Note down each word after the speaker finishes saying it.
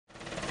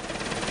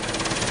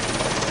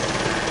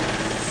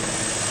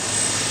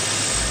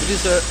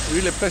is a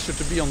really pleasure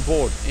to be on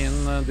board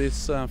in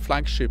this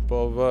flagship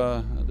of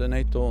the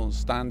NATO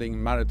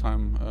Standing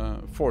Maritime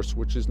Force,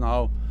 which is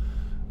now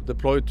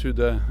deployed to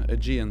the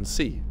Aegean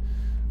Sea.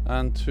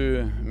 And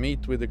to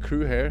meet with the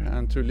crew here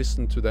and to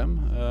listen to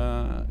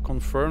them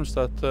confirms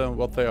that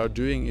what they are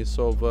doing is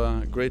of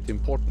great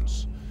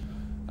importance.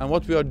 And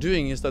what we are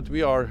doing is that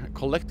we are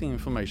collecting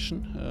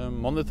information,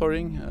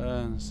 monitoring,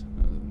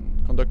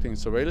 conducting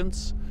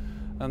surveillance,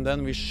 and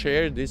then we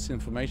share this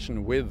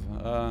information with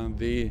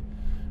the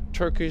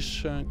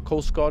Turkish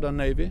Coast Guard and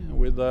Navy,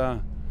 with the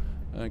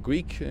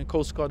Greek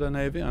Coast Guard and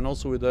Navy, and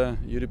also with the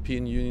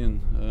European Union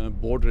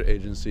border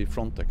agency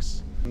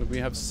Frontex. And we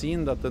have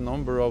seen that the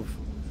number of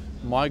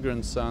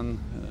migrants and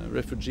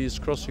refugees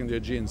crossing the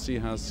Aegean Sea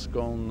has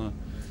gone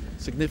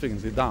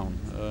significantly down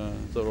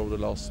over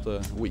the last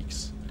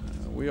weeks.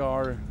 We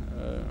are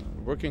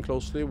working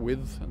closely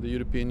with the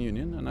European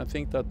Union, and I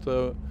think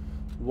that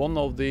one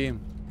of the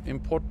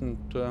important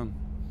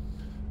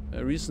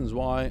reasons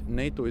why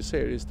NATO is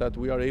here is that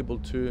we are able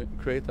to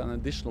create an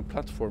additional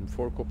platform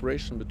for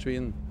cooperation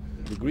between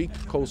the Greek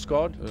Coast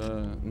Guard,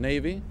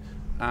 Navy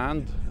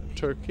and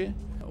Turkey.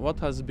 What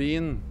has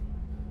been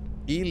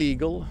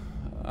illegal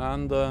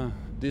and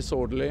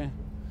disorderly,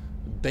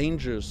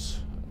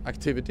 dangerous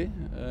activity,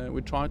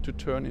 we try to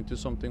turn into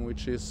something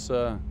which is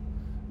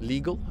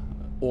legal,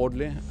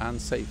 orderly and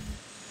safe.